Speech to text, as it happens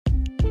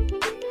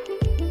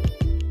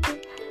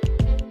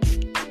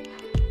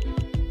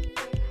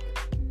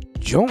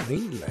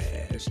Join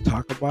Let's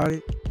Talk About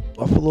It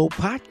Buffalo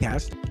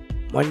Podcast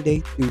Monday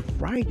through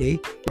Friday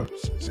from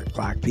 6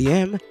 o'clock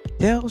p.m.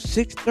 till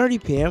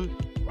 6:30 p.m.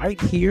 right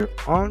here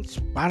on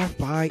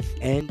Spotify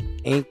and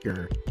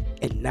Anchor,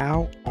 and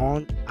now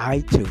on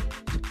iTunes.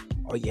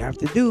 All you have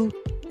to do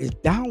is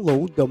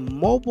download the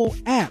mobile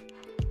app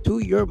to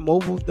your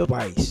mobile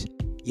device.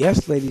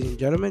 Yes, ladies and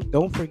gentlemen,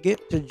 don't forget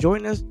to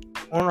join us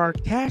on our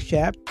Cash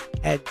App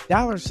at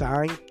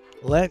 $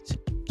 Let's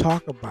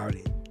Talk About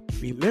It.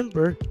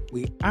 Remember,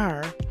 we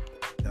are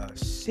the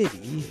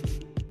city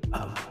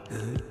of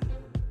good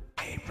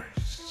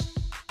neighbors.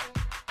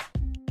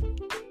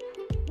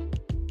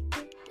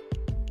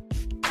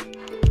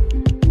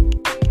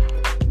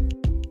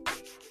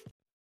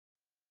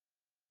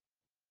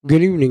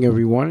 Good evening,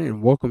 everyone,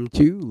 and welcome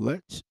to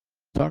Let's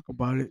Talk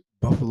About It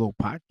Buffalo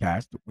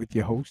Podcast with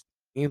your host,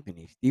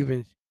 Anthony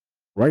Stevens,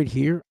 right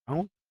here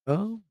out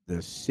of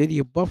the city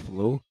of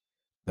Buffalo,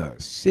 the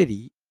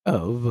city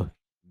of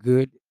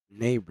good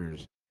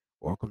neighbors.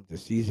 Welcome to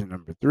season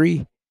number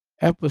 3,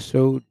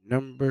 episode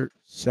number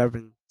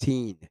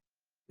 17.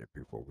 And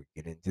before we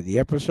get into the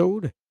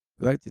episode,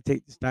 we'd like to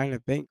take this time to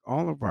thank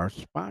all of our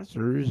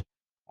sponsors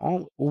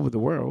all over the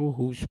world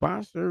who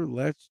sponsor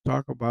Let's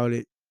Talk About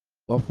It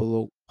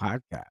Buffalo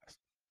podcast.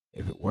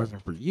 If it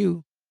wasn't for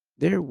you,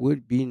 there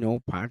would be no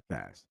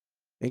podcast.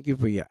 Thank you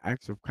for your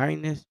acts of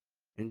kindness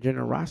and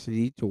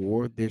generosity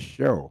toward this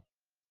show.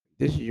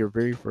 This is your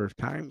very first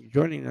time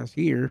joining us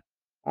here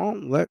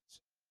on Let's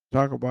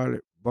Talk About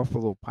It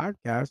Buffalo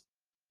podcast.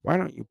 Why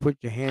don't you put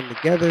your hand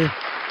together,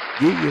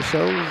 give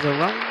yourselves a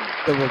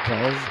round of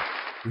applause?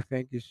 We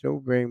thank you so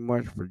very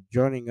much for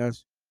joining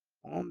us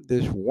on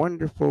this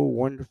wonderful,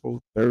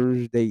 wonderful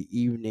Thursday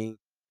evening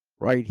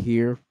right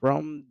here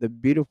from the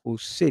beautiful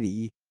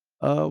city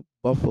of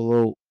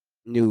Buffalo,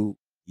 New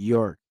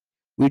York.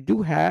 We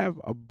do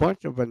have a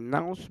bunch of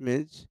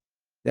announcements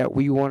that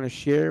we want to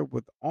share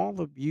with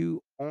all of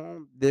you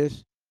on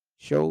this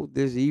show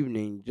this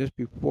evening. Just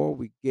before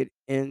we get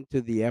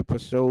into the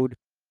episode,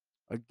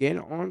 again,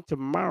 on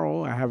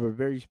tomorrow, I have a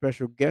very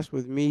special guest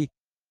with me.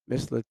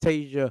 Miss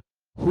Latasia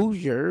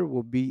Hoosier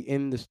will be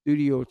in the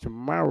studio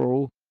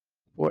tomorrow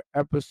for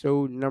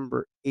episode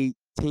number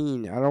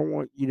 18. I don't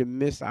want you to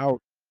miss out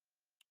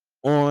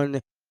on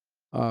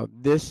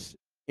this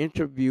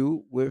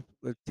interview with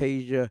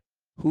Latasia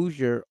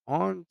Hoosier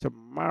on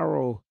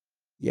tomorrow.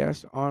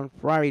 Yes, on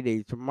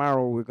Friday.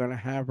 Tomorrow, we're going to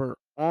have her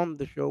on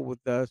the show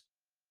with us,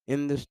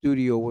 in the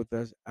studio with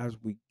us, as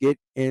we get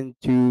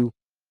into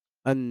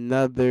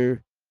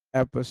another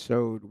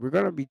episode. We're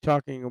going to be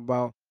talking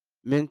about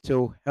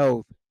mental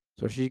health.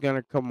 So she's going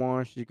to come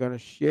on, she's going to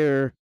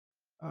share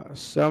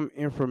some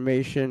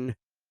information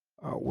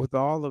with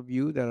all of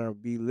you that will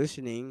be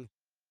listening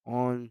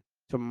on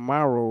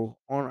tomorrow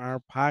on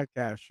our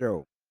podcast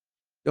show.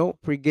 Don't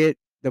forget,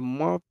 the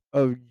month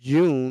of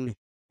June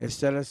is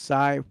set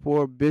aside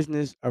for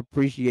Business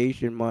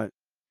Appreciation Month.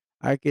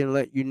 I can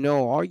let you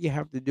know. All you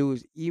have to do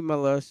is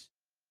email us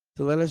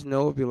to let us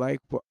know if you like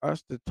for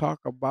us to talk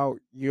about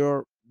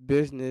your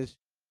business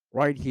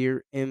right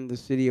here in the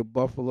city of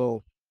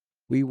Buffalo.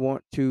 We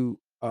want to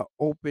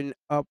open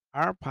up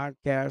our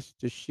podcast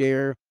to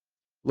share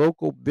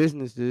local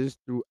businesses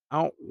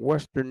throughout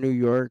Western New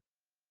York.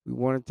 We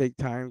want to take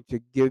time to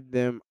give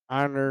them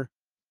honor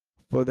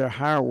for their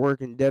hard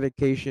work and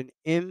dedication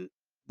in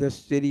the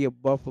city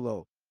of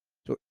Buffalo.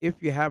 So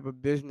if you have a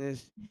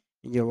business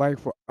and you'd like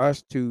for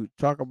us to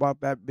talk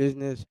about that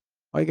business,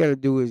 all you got to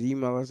do is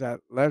email us at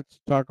let's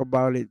talk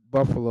about it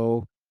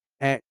buffalo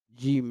at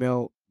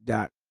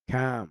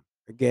gmail.com.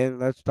 Again,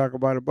 let's talk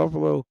about it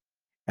buffalo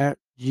at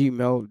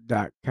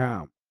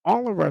gmail.com.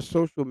 All of our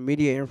social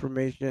media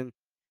information,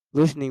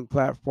 listening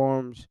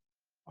platforms,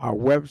 our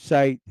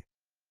website,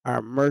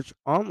 our merch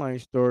online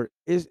store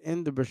is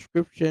in the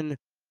description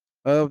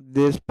of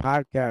this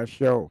podcast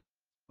show,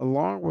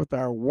 along with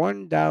our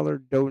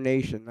 $1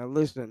 donation. Now,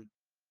 listen,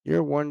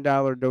 your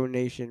 $1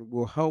 donation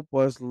will help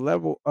us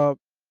level up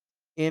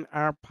in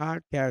our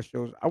podcast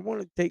shows. I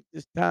want to take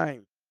this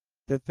time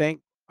to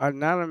thank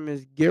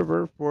Anonymous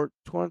Giver for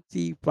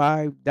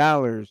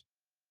 $25.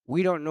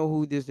 We don't know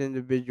who this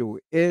individual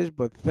is,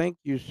 but thank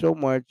you so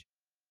much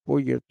for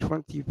your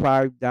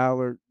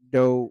 $25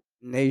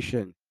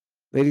 donation.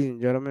 Ladies and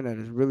gentlemen, that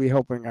is really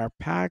helping our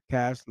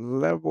podcast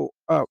level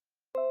up.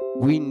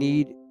 We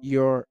need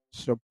your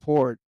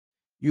support.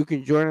 You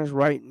can join us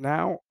right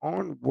now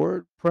on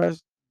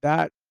WordPress.com.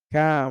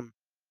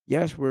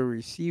 Yes, we're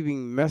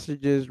receiving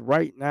messages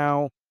right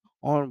now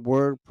on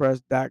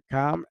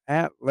WordPress.com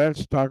at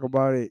Let's Talk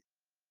About It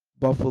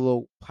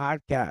Buffalo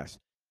Podcast.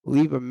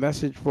 Leave a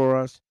message for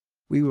us.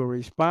 We will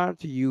respond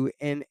to you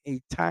in a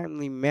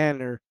timely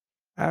manner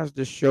as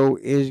the show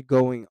is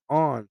going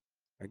on.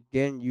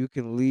 Again, you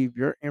can leave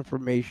your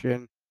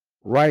information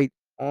right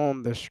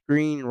on the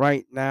screen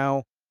right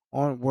now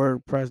on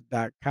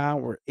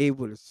WordPress.com. We're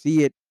able to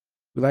see it.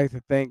 We'd like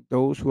to thank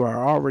those who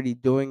are already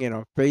doing it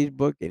on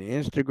Facebook and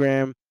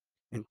Instagram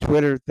and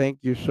Twitter.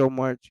 Thank you so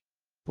much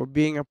for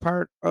being a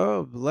part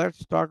of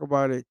Let's Talk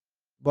About It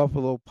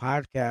Buffalo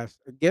Podcast.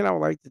 Again, I would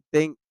like to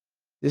thank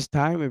this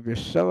time. If you're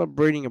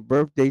celebrating a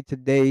birthday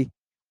today,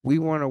 we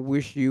want to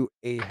wish you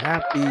a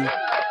happy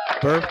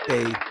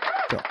birthday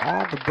to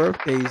all the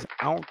birthdays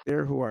out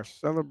there who are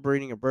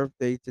celebrating a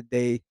birthday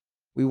today.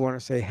 We want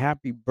to say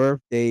happy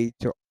birthday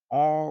to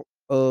all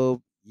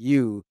of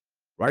you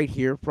right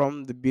here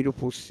from the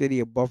beautiful city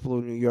of Buffalo,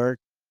 New York.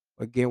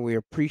 Again, we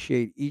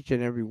appreciate each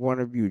and every one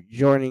of you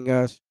joining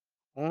us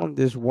on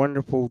this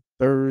wonderful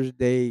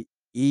Thursday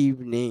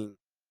evening.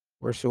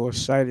 We're so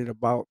excited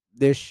about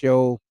this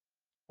show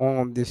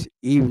on this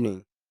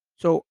evening.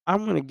 So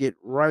I'm going to get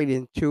right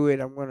into it.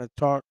 I'm going to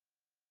talk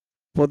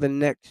for the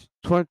next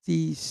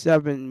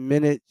 27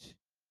 minutes.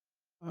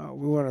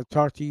 We want to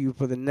talk to you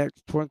for the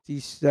next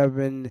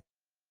 27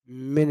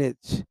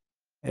 minutes.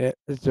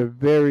 It's a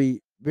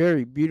very,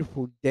 very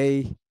beautiful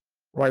day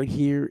right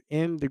here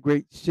in the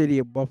great city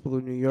of Buffalo,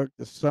 New York.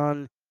 The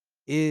sun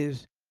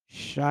is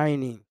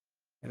shining.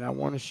 And I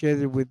want to share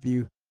that with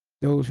you,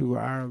 those who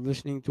are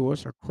listening to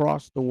us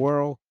across the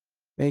world.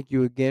 Thank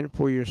you again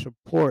for your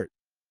support.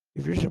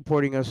 If you're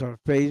supporting us on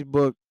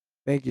Facebook,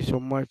 thank you so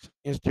much.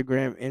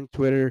 Instagram and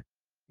Twitter.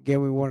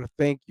 Again, we want to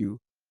thank you.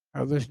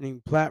 Our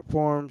listening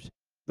platforms,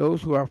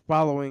 those who are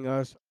following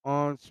us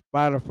on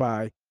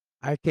Spotify.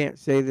 I can't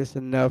say this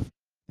enough.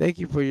 Thank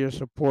you for your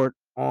support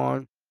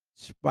on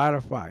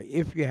Spotify.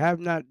 If you have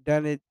not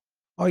done it,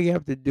 all you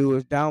have to do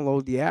is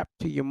download the app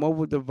to your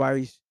mobile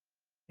device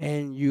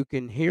and you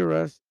can hear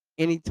us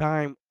any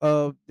time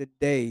of the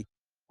day.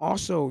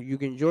 Also, you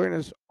can join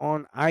us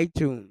on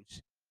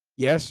iTunes.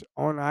 Yes,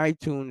 on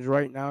iTunes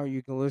right now,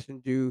 you can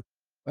listen to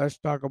Let's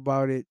Talk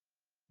About It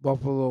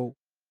Buffalo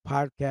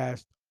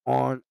podcast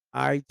on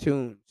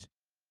iTunes.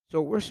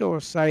 So we're so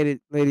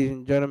excited, ladies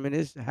and gentlemen.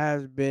 This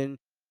has been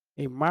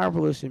a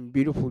marvelous and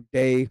beautiful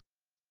day.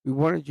 We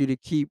wanted you to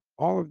keep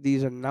all of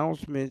these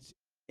announcements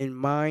in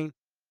mind.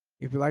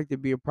 If you'd like to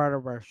be a part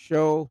of our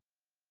show,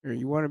 or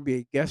you want to be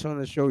a guest on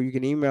the show, you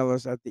can email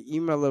us at the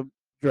email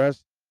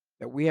address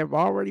that we have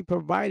already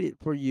provided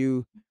for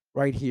you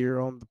right here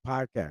on the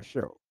podcast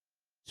show.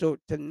 So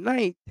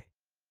tonight,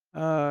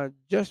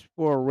 just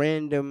for a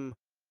random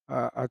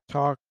a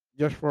talk,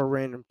 just for a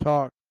random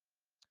talk,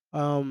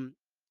 um,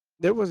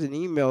 there was an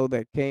email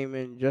that came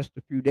in just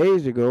a few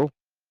days ago.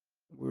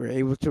 We were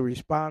able to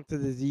respond to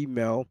this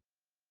email.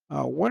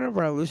 One of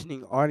our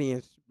listening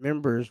audience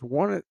members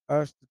wanted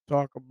us to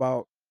talk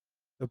about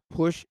the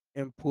push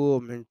and pull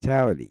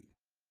mentality.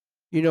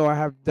 I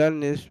have done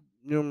this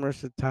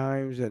numerous of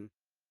times and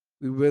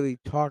we really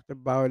talked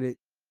about it.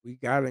 We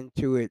got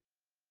into it,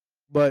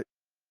 but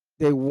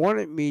they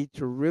wanted me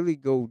to really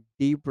go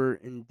deeper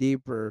and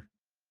deeper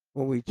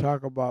when we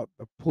talk about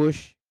the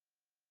push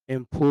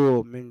and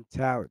pull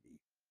mentality.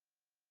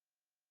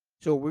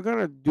 So we're going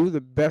to do the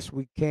best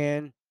we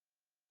can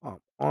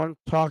on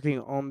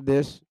talking on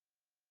this.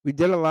 We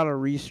did a lot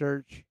of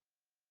research.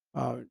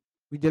 Uh,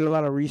 we did a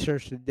lot of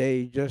research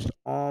today just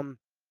on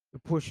the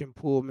push and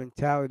pull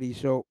mentality.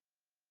 So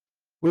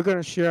we're going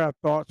to share our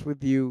thoughts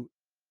with you.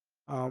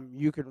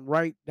 You can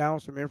write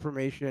down some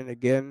information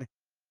again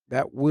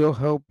that will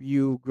help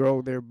you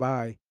grow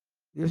thereby.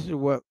 This is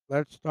what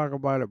Let's Talk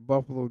About It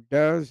Buffalo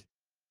does,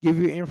 give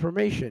you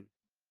information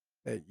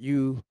that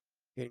you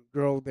can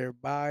grow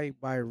thereby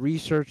by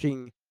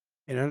researching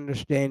and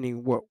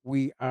understanding what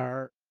we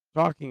are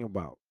talking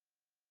about.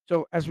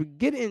 So, as we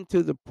get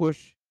into the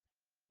push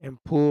and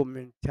pull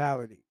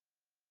mentality,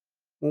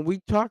 when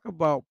we talk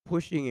about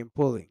pushing and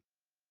pulling,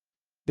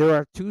 there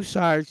are two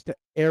sides to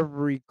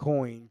every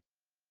coin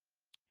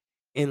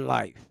in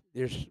life.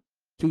 There's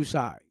two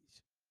sides.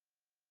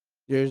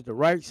 There's the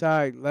right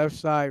side, left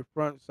side,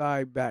 front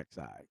side, back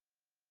side.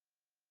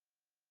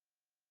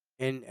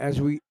 And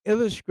as we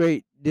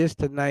illustrate this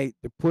tonight,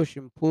 the push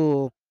and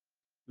pull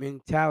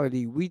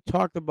mentality, we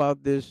talked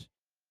about this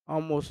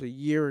almost a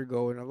year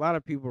ago, and a lot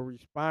of people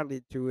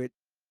responded to it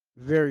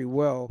very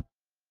well.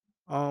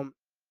 Um,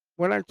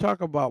 when I talk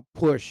about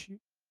push,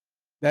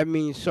 that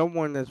means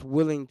someone that's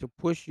willing to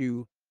push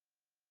you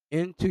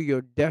into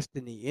your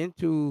destiny,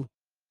 into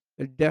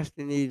the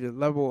destiny, the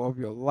level of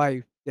your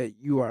life that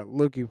you are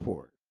looking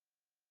for.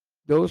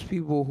 Those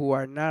people who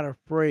are not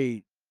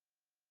afraid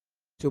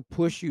to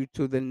push you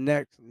to the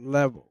next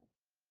level.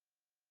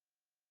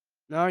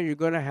 Now you're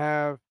going to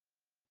have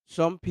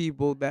some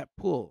people that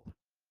pull.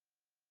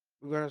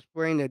 We're going to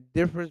explain the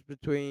difference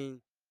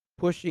between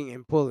pushing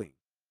and pulling.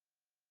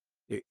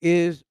 There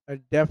is a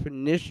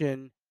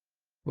definition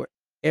for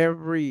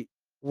every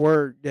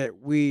word that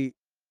we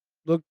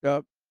looked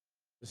up,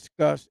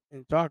 discuss,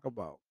 and talk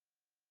about.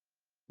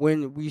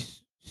 When we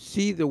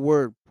see the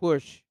word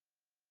push,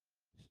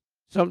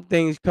 some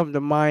things come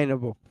to mind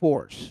of a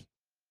force,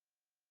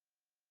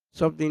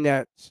 something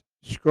that's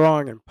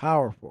strong and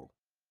powerful.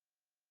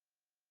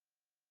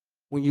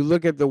 When you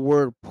look at the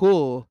word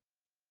pull,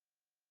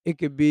 it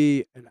could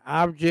be an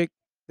object,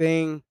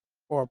 thing,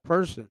 or a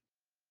person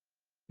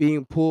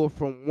being pulled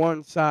from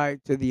one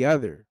side to the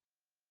other.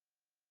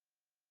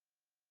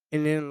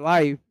 And in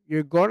life,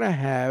 you're going to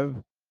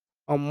have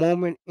a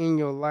moment in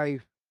your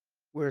life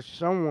where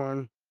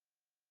someone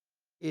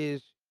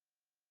is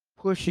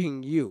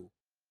pushing you,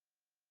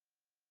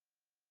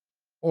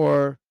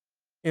 or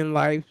in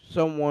life,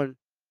 someone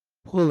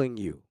pulling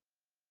you.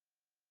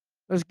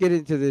 Let's get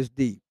into this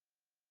deep.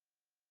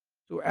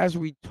 So, as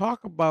we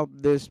talk about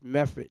this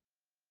method,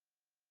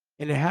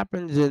 and it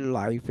happens in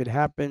life, it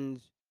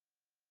happens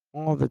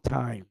all the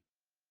time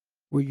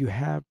where you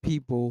have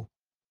people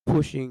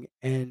pushing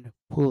and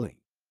pulling.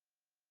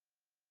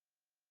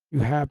 You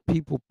have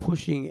people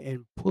pushing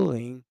and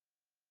pulling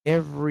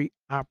every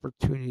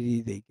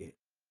opportunity they get.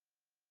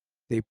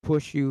 They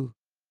push you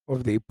or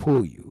they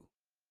pull you.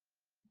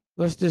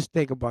 Let's just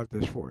think about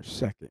this for a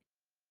second.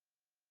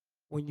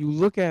 When you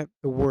look at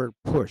the word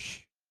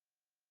push,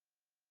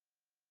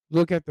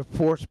 look at the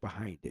force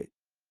behind it.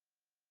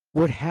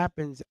 What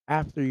happens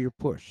after you're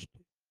pushed?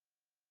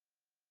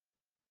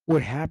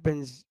 What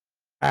happens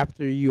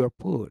after you are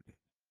pulled?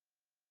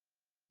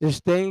 There's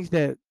things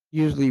that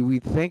usually we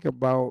think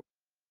about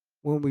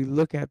when we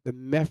look at the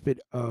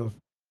method of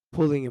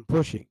pulling and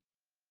pushing.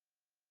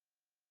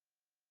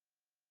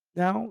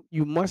 Now,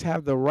 you must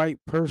have the right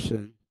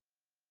person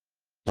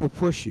to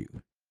push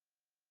you.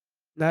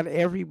 Not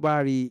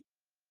everybody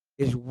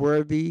is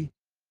worthy,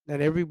 not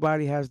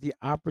everybody has the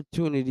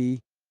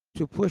opportunity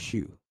to push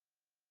you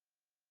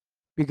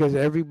because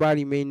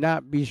everybody may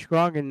not be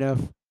strong enough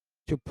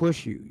to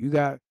push you. You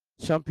got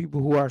some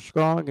people who are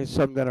strong and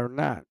some that are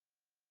not.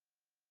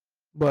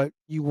 But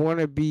you want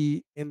to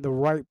be in the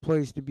right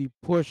place to be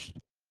pushed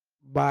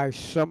by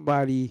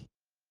somebody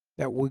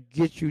that will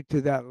get you to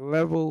that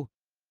level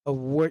of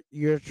what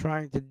you're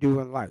trying to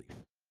do in life.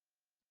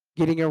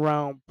 Getting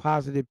around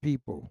positive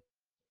people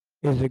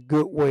is a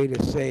good way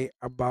to say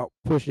about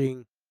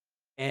pushing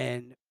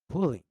and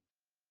pulling.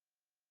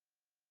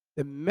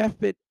 The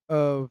method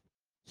of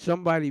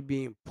somebody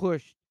being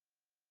pushed,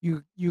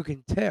 you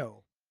can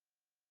tell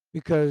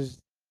because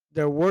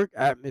their work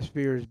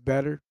atmosphere is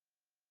better,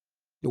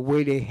 the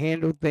way they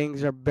handle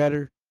things are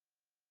better,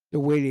 the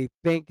way they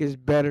think is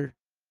better.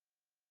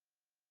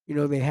 You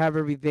know, they have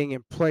everything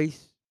in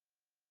place.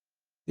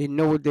 They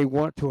know what they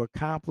want to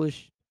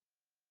accomplish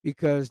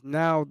because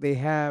now they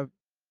have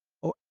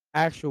a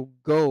actual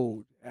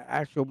goal, an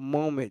actual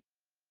moment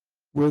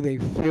where they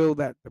feel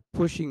that the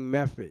pushing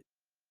method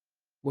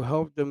will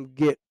help them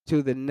get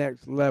to the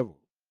next level.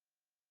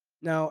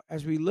 Now,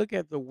 as we look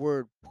at the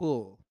word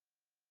pull,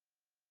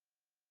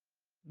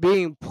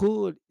 being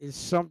pulled is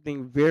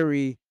something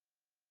very,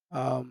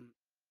 um,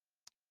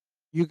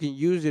 you can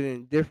use it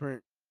in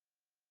different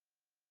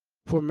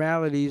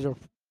formalities or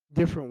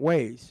different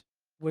ways.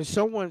 When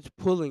someone's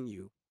pulling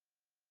you,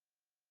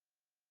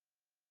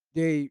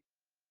 they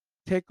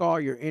take all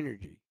your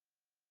energy.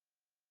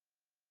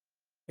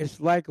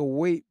 It's like a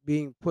weight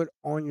being put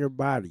on your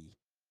body.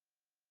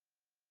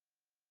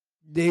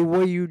 They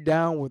weigh you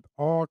down with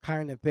all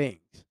kind of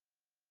things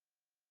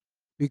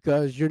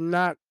because you're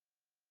not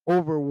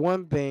over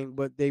one thing,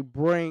 but they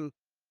bring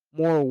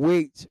more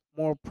weights,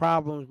 more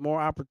problems,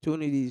 more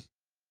opportunities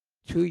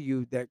to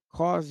you that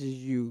causes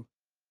you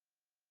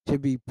to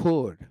be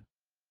pulled.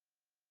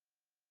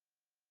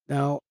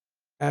 Now,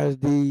 as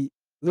the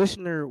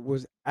listener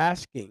was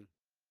asking,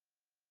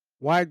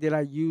 why did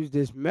I use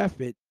this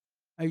method?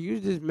 I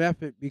use this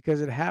method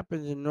because it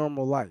happens in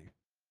normal life.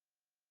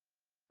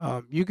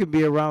 You can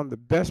be around the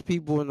best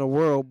people in the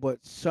world,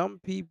 but some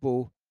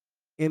people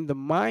in the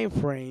mind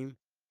frame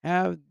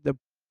have the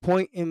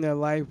point in their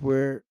life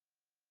where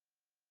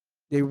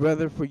they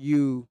rather for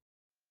you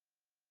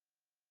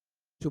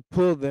to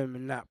pull them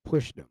and not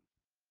push them.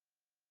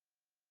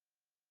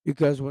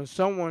 Because when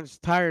someone's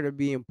tired of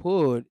being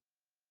pulled,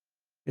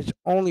 it's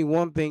only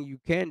one thing you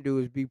can do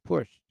is be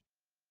pushed.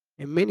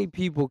 And many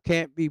people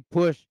can't be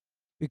pushed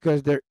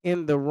because they're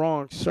in the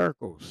wrong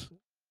circles.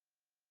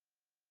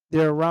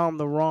 They're around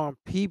the wrong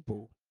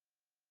people.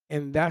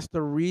 And that's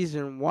the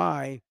reason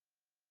why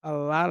a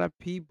lot of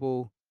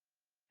people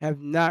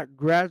have not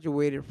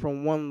graduated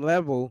from one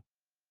level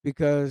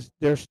because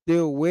they're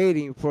still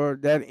waiting for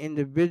that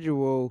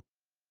individual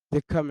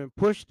to come and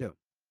push them.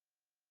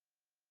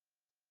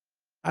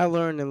 I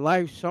learned in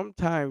life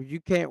sometimes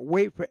you can't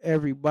wait for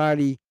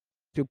everybody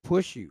to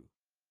push you.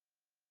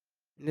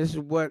 And this is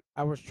what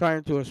I was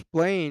trying to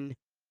explain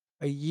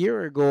a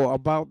year ago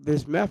about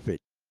this method.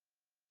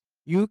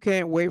 You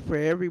can't wait for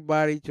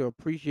everybody to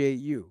appreciate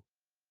you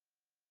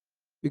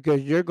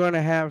because you're going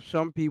to have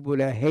some people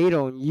that hate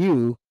on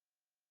you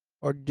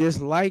or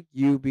dislike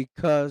you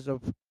because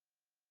of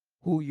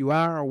who you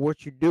are or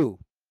what you do.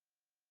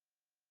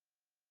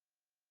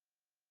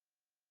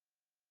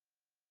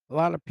 A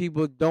lot of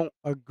people don't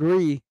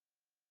agree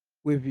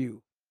with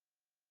you.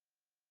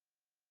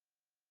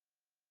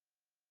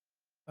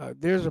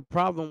 There's a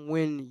problem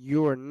when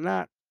you're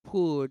not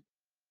pulled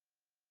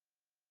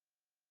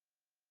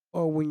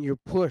or when you're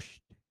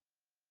pushed.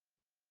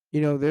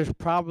 You know, there's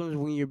problems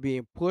when you're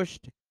being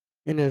pushed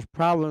and there's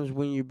problems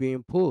when you're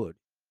being pulled.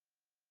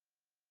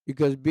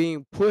 Because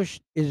being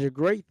pushed is a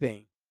great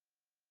thing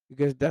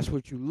because that's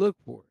what you look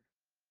for.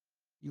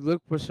 You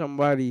look for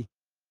somebody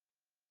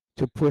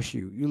to push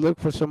you. You look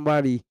for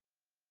somebody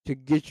to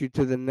get you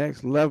to the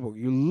next level.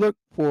 You look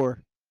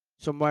for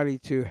somebody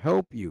to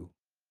help you.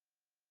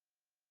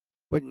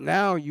 But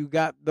now you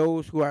got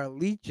those who are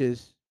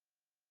leeches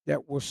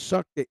that will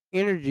suck the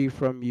energy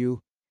from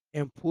you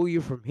and pull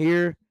you from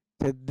here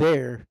to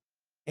there,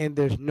 and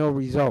there's no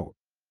result.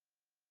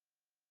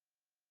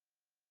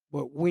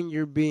 But when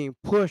you're being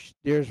pushed,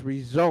 there's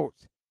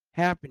results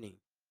happening.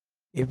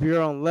 If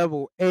you're on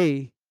level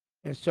A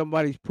and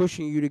somebody's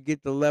pushing you to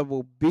get to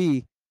level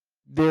B,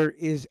 there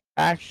is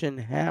action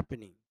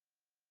happening.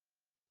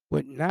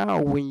 But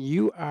now, when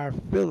you are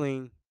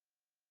feeling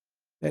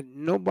that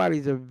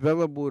nobody's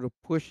available to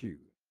push you,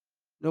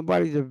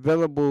 nobody's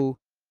available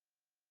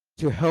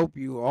to help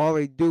you, all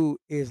they do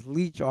is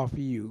leech off of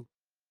you.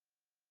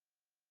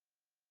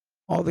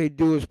 All they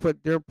do is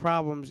put their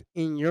problems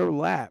in your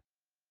lap.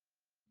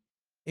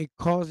 It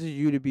causes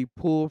you to be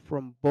pulled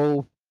from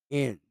both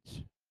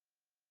ends.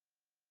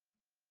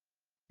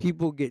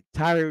 People get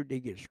tired, they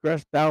get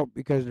stressed out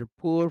because they're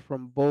pulled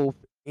from both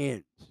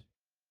ends.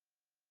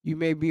 You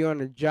may be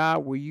on a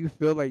job where you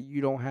feel like you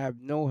don't have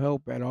no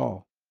help at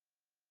all.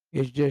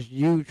 It's just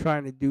you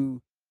trying to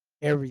do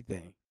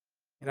everything.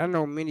 And I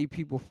know many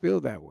people feel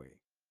that way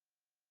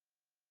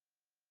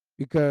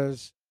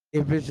because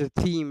if it's a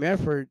team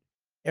effort,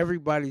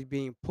 everybody's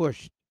being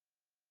pushed,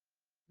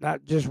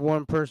 not just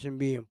one person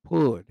being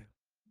pulled.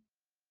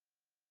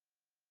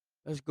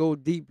 Let's go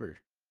deeper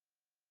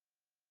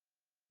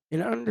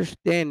in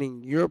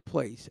understanding your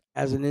place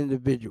as an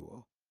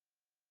individual.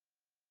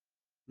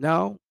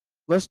 Now,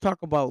 let's talk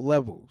about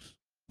levels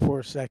for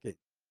a second.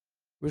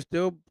 We're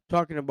still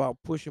talking about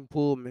push and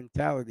pull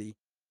mentality,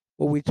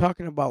 but we're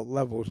talking about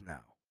levels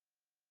now.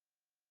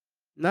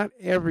 Not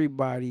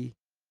everybody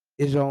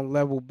is on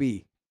level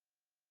B.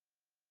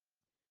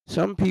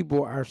 Some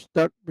people are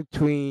stuck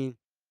between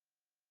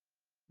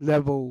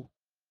level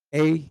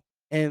A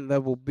and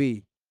level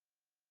B.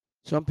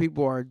 Some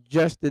people are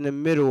just in the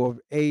middle of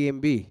A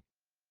and B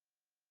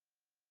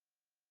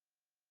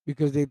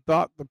because they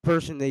thought the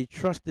person they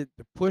trusted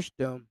to push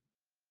them,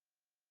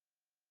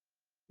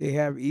 they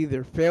have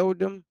either failed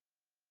them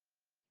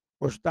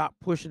or stopped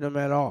pushing them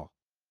at all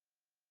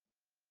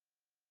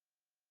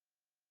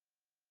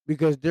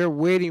because they're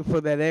waiting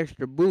for that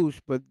extra boost.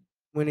 But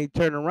when they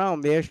turn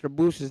around, the extra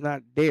boost is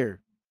not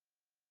there.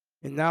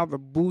 And now the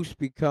boost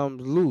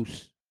becomes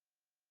loose.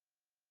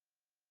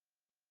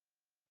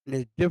 And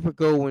it's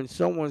difficult when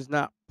someone's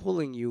not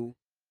pulling you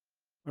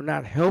or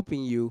not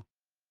helping you.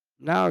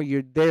 Now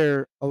you're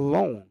there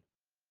alone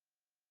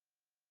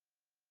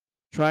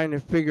trying to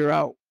figure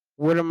out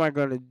what am I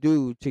going to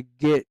do to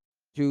get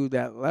to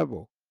that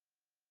level.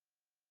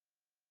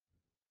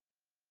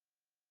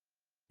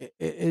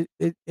 It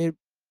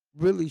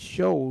really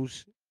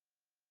shows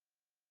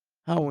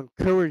how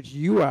encouraged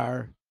you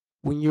are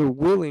when you're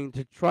willing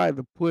to try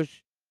to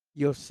push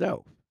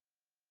yourself.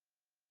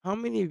 How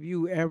many of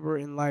you ever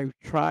in life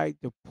tried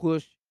to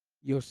push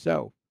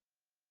yourself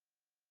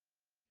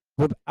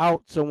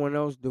without someone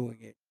else doing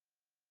it?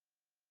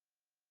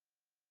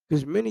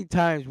 Because many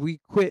times we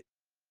quit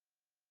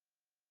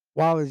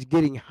while it's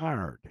getting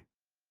hard.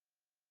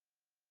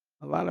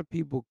 A lot of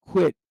people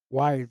quit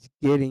while it's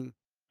getting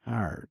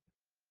hard.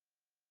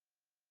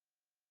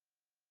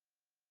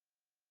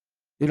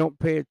 They don't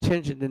pay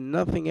attention to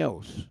nothing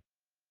else.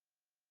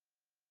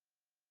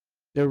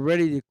 They're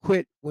ready to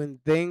quit when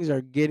things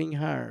are getting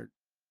hard.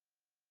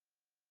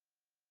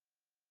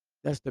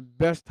 That's the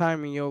best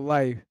time in your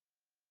life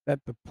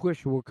that the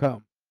push will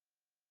come.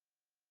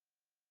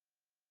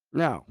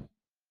 Now,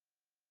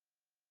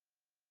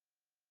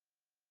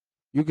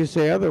 you can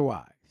say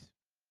otherwise,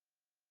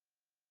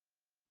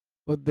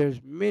 but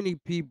there's many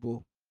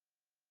people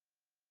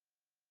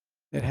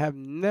that have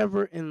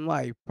never in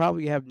life,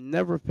 probably have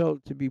never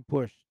felt to be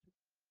pushed.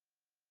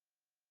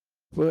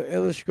 For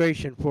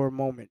illustration for a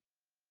moment,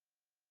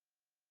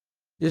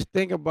 just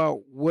think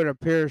about what a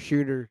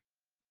parachuter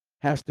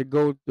has to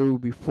go through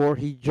before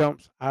he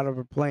jumps out of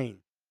a plane.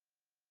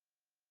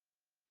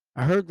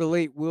 I heard the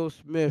late Will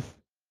Smith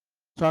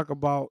talk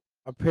about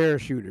a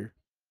parachuter.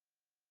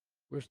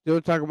 We're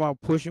still talking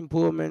about push and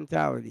pull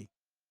mentality.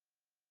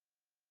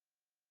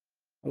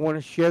 I want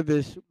to share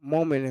this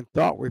moment and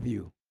thought with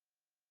you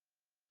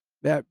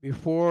that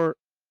before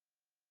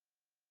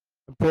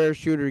a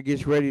parachuter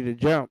gets ready to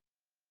jump,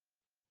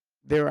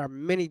 there are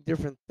many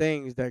different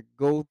things that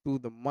go through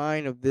the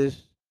mind of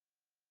this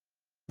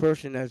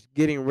person that's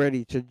getting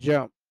ready to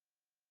jump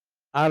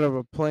out of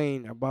a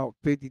plane about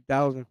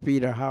 50,000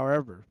 feet or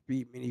however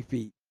many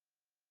feet.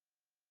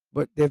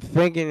 But they're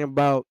thinking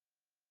about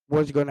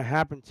what's going to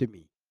happen to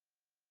me.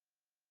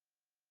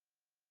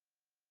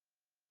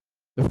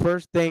 The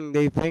first thing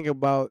they think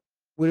about,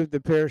 what if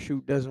the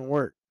parachute doesn't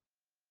work?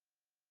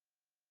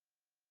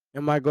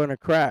 Am I going to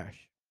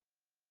crash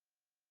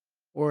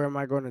or am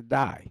I going to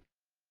die?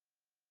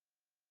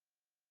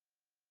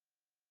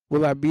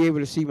 Will I be able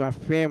to see my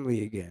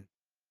family again?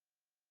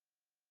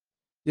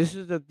 This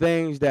is the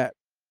things that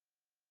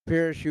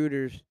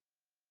parachuters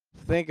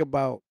think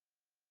about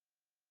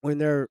when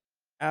they're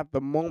at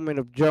the moment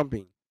of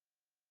jumping.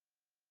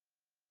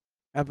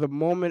 at the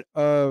moment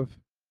of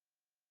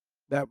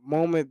that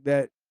moment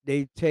that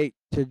they take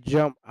to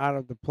jump out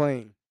of the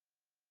plane,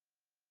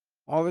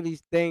 all of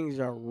these things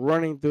are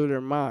running through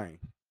their mind.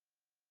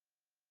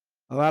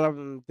 A lot of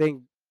them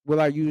think, will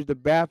I use the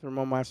bathroom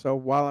on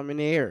myself while I'm in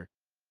the air?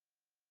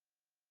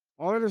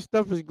 All of this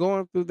stuff is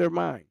going through their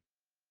mind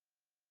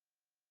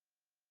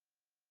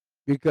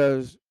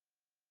because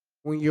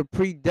when you're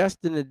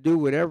predestined to do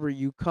whatever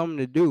you come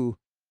to do,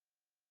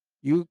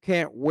 you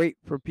can't wait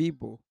for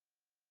people.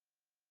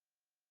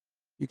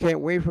 You can't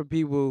wait for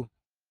people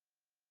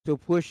to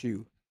push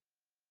you.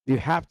 You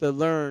have to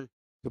learn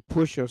to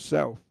push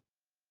yourself.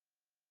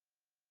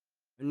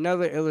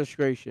 Another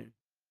illustration,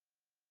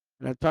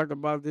 and I talked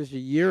about this a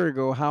year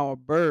ago, how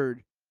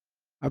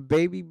a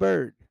baby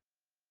bird,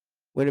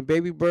 when a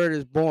baby bird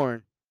is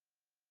born,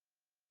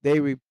 they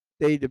re,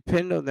 they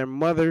depend on their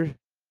mother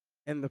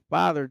and the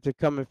father to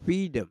come and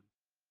feed them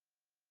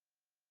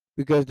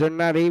because they're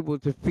not able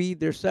to feed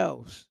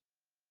themselves.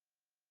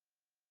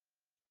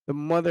 The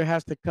mother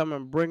has to come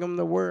and bring them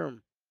the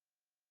worm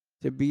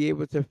to be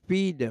able to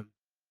feed them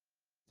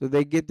so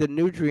they get the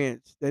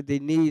nutrients that they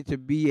need to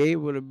be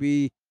able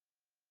to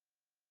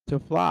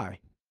fly.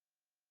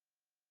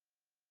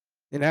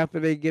 And after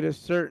they get a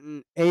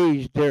certain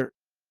age, they're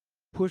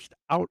pushed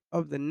out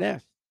of the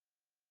nest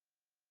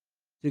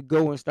to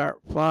go and start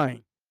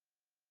flying,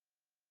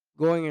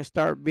 going and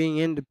start being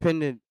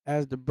independent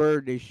as the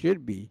bird they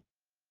should be.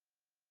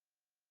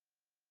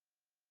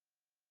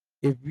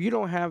 If you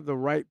don't have the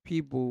right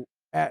people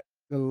at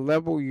the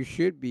level you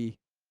should be,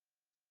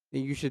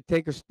 then you should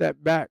take a step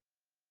back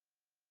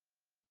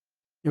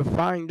and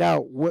find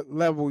out what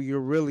level you're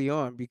really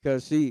on.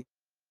 Because, see,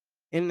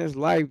 in this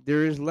life,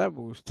 there is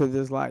levels to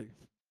this life.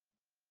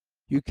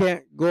 You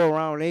can't go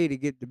around A to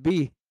get to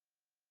B,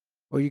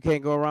 or you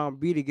can't go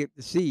around B to get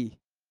to C.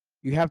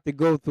 You have to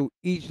go through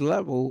each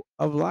level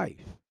of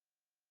life.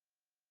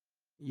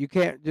 You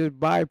can't just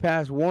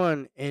bypass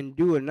one and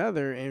do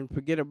another and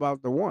forget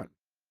about the one.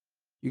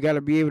 You got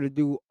to be able to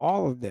do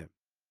all of them.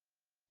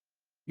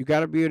 You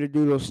got to be able to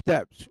do those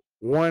steps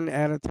one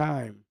at a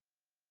time.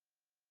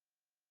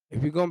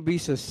 If you're going to be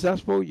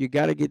successful, you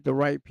got to get the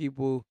right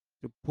people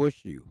to push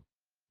you.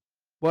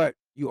 But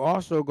you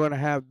also going to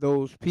have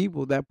those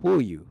people that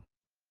pull you.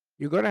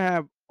 You're going to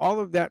have all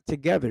of that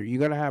together. You're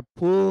going to have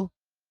pull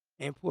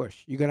and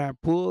push. You're going to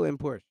have pull and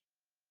push.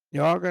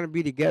 They're all going to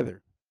be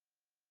together.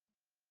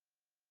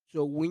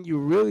 So when you're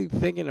really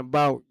thinking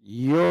about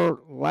your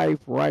life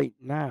right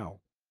now,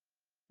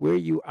 where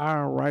you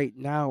are right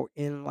now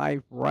in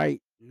life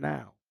right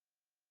now,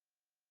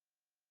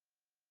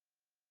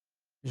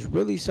 it's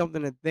really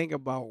something to think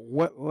about.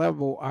 What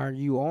level are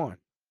you on?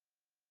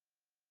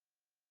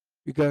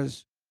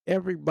 Because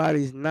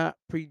everybody's not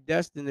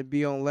predestined to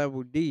be on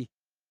level D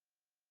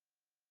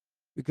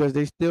because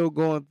they're still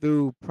going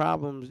through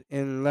problems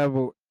in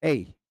level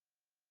A,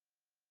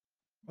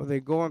 or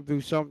they're going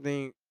through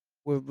something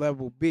with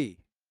level B.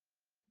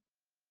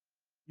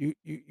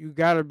 You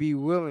got to be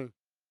willing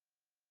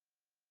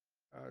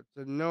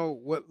to know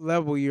what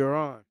level you're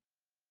on.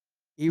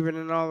 Even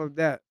in all of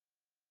that,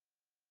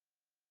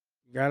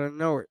 you got to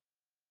know it.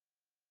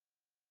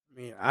 I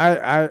mean,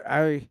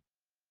 I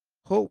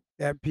hope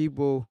that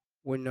people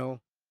would know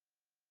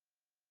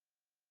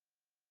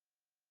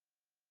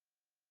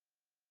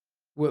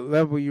what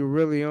level you're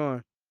really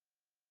on.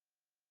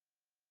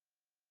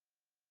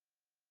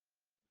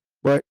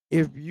 But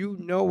if you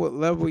know what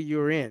level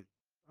you're in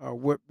or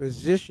what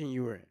position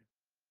you're in,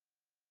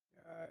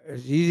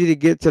 it's easy to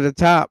get to the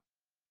top.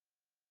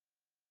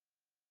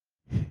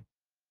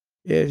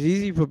 Yeah, it's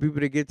easy for people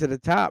to get to the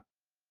top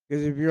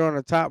because if you're on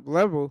the top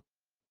level,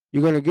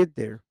 you're going to get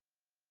there.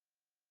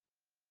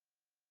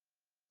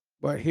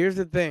 But here's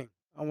the thing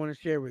I want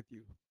to share with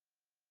you.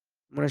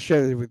 I'm going to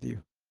share this with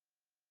you.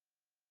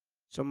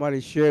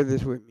 Somebody share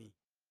this with me.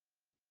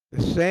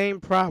 The same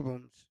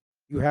problems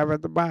you have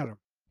at the bottom,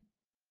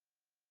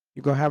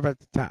 you're going to have at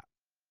the top.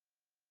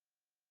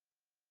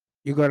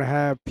 You're going to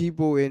have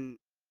people in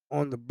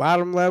on the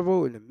bottom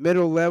level, in the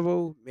middle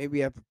level,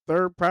 maybe at the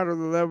third part of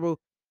the level,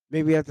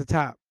 maybe at the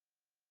top.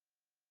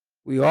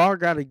 We all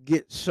got to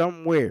get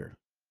somewhere,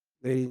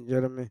 ladies and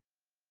gentlemen.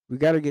 We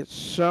got to get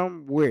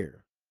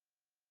somewhere.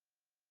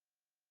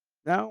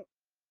 Now,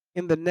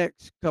 in the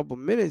next couple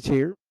minutes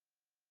here,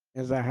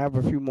 as I have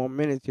a few more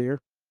minutes here,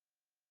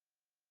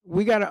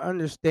 we got to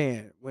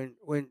understand when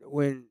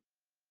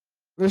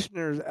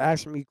listeners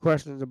ask me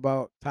questions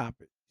about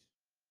topics,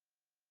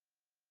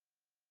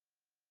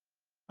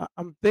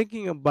 I'm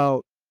thinking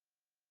about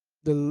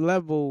the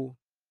level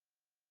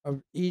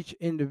of each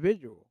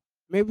individual.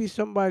 Maybe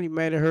somebody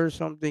might have heard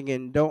something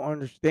and don't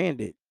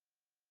understand it.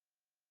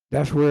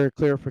 That's where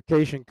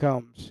clarification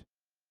comes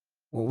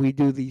when we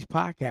do these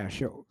podcast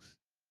shows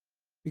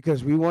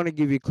because we want to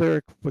give you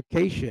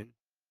clarification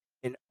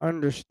and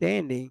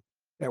understanding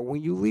that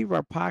when you leave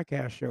our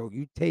podcast show,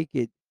 you take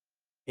it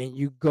and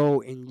you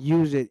go and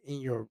use it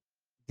in your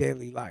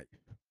daily life.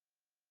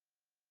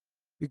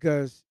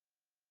 Because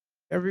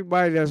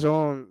everybody that's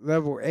on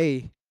level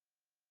A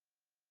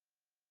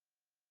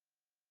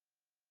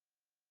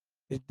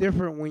It's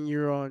different when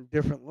you're on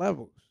different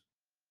levels.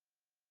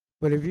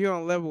 But if you're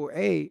on level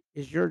A,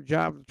 it's your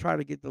job to try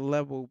to get to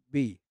level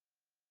B.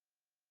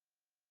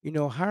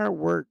 Hard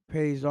work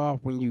pays off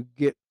when you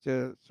get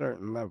to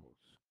certain levels.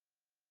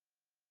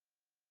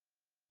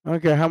 I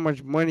don't care how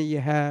much money you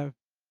have,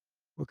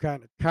 what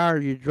kind of car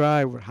you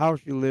drive, what house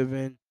you live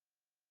in.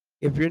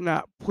 If you're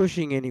not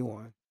pushing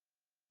anyone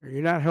or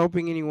you're not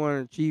helping anyone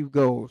achieve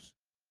goals,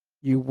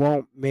 you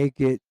won't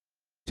make it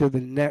to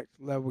the next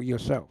level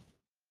yourself.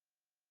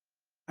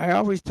 I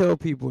always tell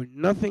people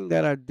nothing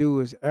that I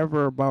do is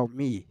ever about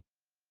me.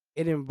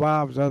 It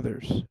involves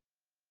others.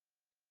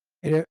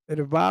 It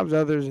involves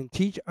others and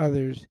teach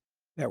others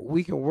that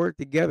we can work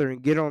together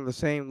and get on the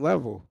same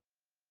level.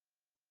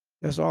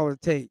 That's all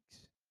it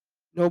takes.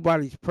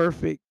 Nobody's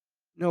perfect.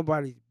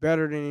 Nobody's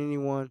better than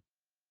anyone.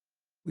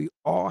 We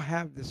all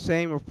have the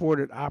same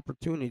afforded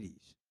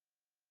opportunities.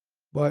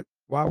 But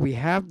while we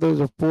have those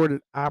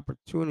afforded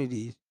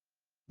opportunities,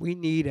 we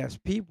need as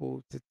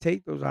people to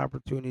take those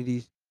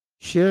opportunities,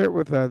 share it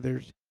with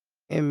others,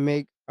 and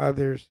make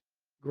others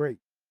great.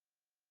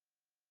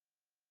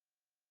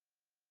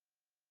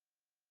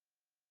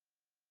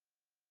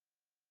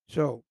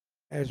 So,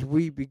 as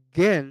we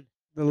begin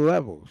the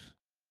levels,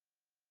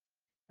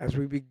 as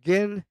we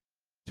begin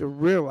to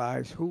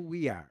realize who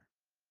we are,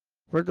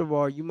 first of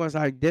all, you must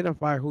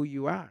identify who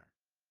you are.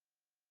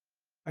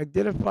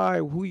 Identify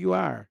who you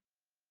are.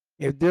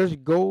 If there's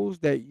goals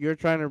that you're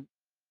trying to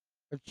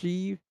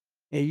achieve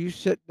and you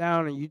sit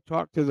down and you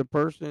talk to the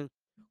person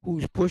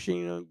who's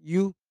pushing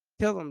you,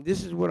 tell them,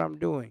 this is what I'm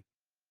doing.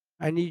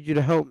 I need you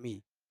to help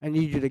me. I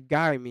need you to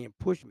guide me and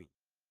push me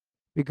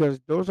because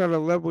those are the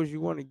levels you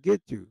want to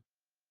get to.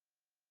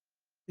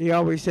 They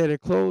always said a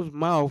closed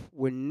mouth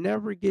would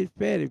never get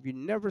fed. If you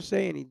never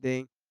say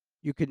anything,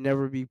 you could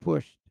never be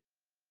pushed.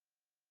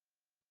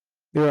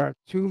 There are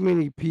too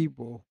many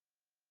people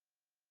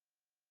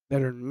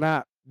that are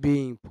not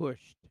being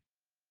pushed,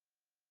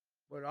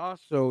 but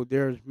also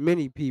there's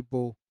many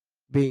people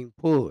being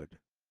pulled.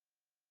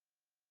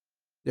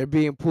 They're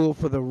being pulled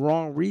for the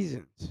wrong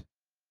reasons.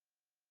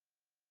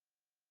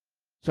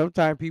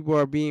 Sometimes people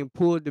are being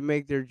pulled to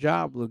make their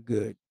job look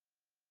good.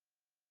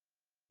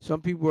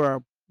 Some people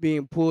are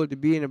being pulled to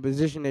be in a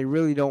position they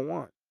really don't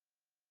want.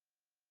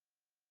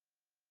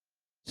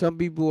 Some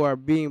people are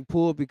being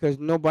pulled because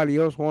nobody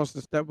else wants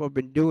to step up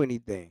and do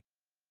anything.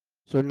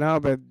 So now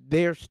that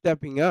they're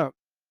stepping up,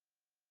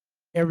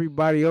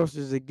 everybody else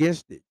is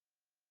against it.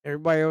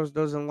 Everybody else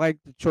doesn't like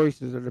the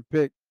choices or the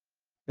pick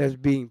that's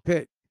being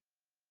picked.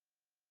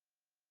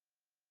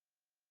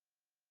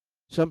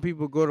 Some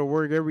people go to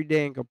work every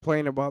day and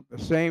complain about the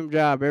same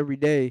job every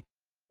day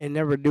and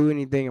never do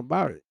anything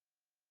about it.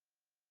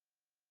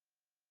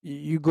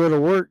 You go to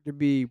work to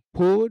be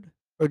pulled,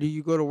 or do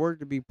you go to work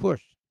to be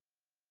pushed?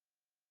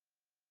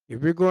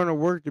 If you're going to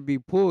work to be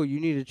pulled, you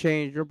need to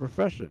change your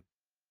profession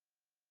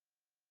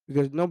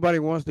because nobody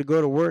wants to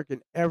go to work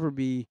and ever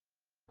be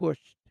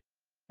pushed.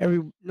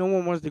 No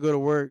one wants to go to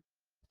work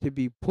to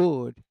be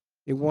pulled.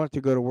 They want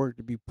to go to work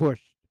to be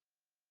pushed.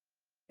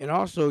 And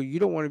also, you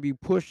don't want to be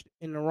pushed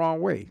in the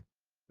wrong way.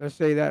 Let's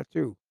say that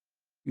too.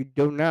 You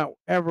do not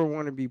ever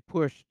want to be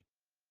pushed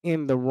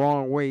in the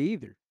wrong way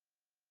either.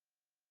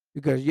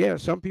 Because yeah,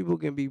 some people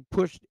can be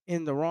pushed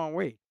in the wrong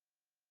way.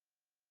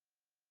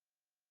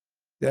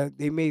 That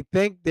they may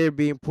think they're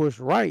being pushed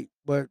right,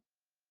 but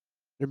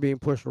they're being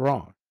pushed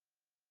wrong.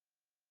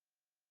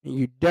 And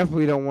you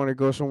definitely don't want to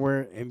go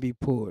somewhere and be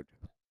pulled.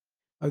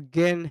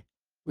 Again,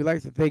 we'd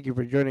like to thank you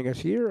for joining us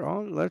here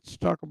on Let's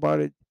Talk About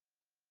It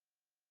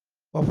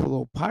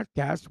Buffalo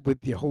podcast with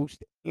your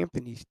host,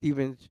 Anthony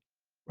Stevens,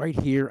 right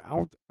here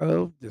out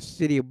of the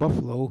city of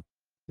Buffalo,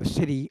 the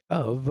city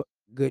of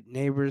good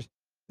neighbors.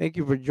 Thank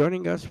you for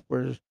joining us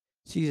for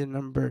season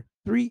number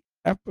 3,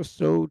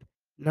 episode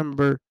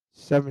number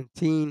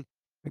 17.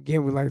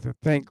 Again, we'd like to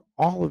thank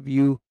all of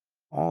you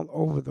all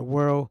over the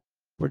world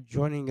for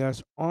joining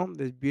us on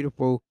this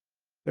beautiful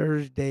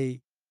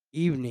Thursday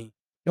evening.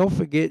 Don't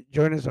forget,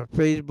 join us on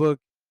Facebook,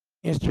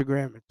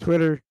 Instagram, and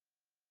Twitter.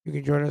 You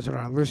can join us on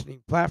our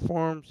listening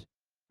platforms,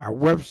 our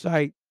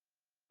website,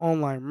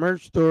 online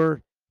merch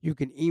store. You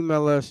can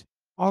email us.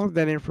 All of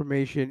that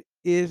information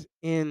is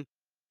in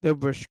the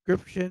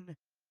description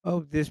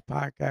of this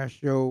podcast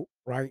show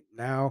right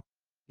now.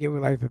 Again,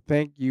 we'd like to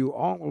thank you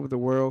all over the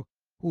world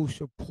who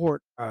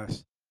support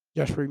us.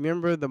 Just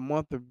remember the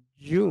month of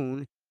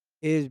June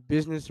is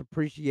Business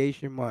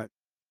Appreciation Month.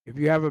 If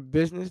you have a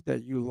business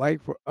that you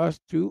like for us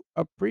to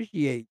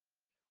appreciate,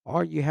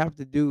 all you have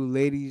to do,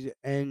 ladies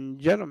and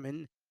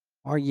gentlemen,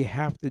 all you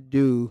have to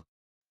do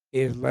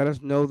is let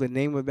us know the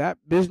name of that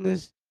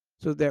business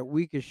so that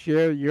we can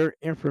share your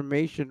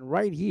information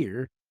right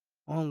here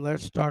on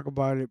Let's Talk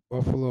About It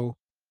Buffalo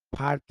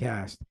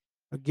podcast.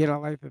 Again, I'd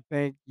like to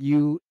thank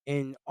you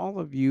and all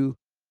of you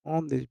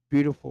on this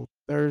beautiful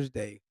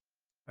Thursday.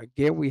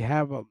 Again, we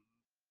have a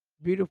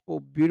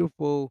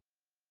beautiful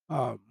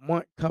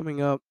month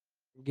coming up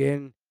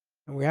again,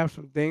 and we have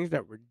some things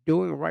that we're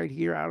doing right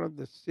here out of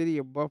the city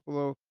of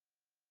Buffalo.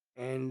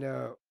 And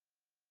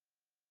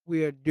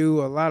We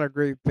do a lot of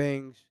great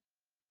things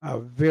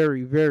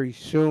very, very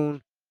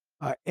soon.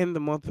 In the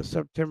month of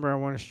September, I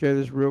want to share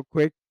this real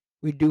quick.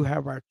 We do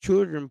have our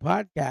children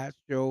podcast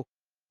show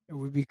that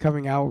will be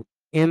coming out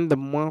in the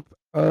month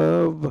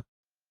of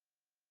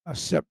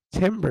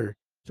September.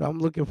 So I'm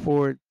looking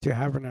forward to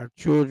having our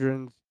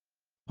children's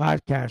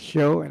podcast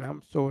show, and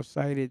I'm so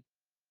excited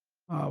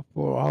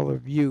for all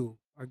of you.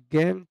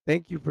 Again,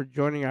 thank you for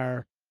joining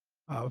our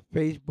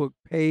Facebook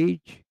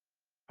page,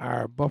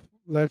 our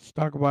Let's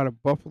Talk About a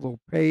Buffalo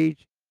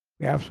page.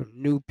 We have some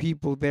new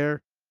people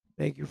there.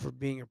 Thank you for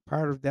being a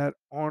part of that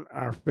on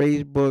our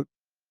Facebook,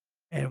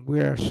 and we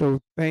are so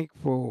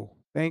thankful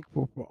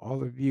for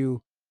all of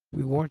you.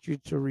 We want you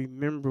to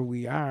remember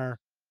we are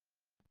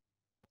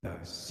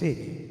the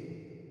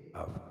city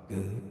of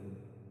good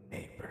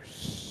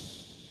neighbors.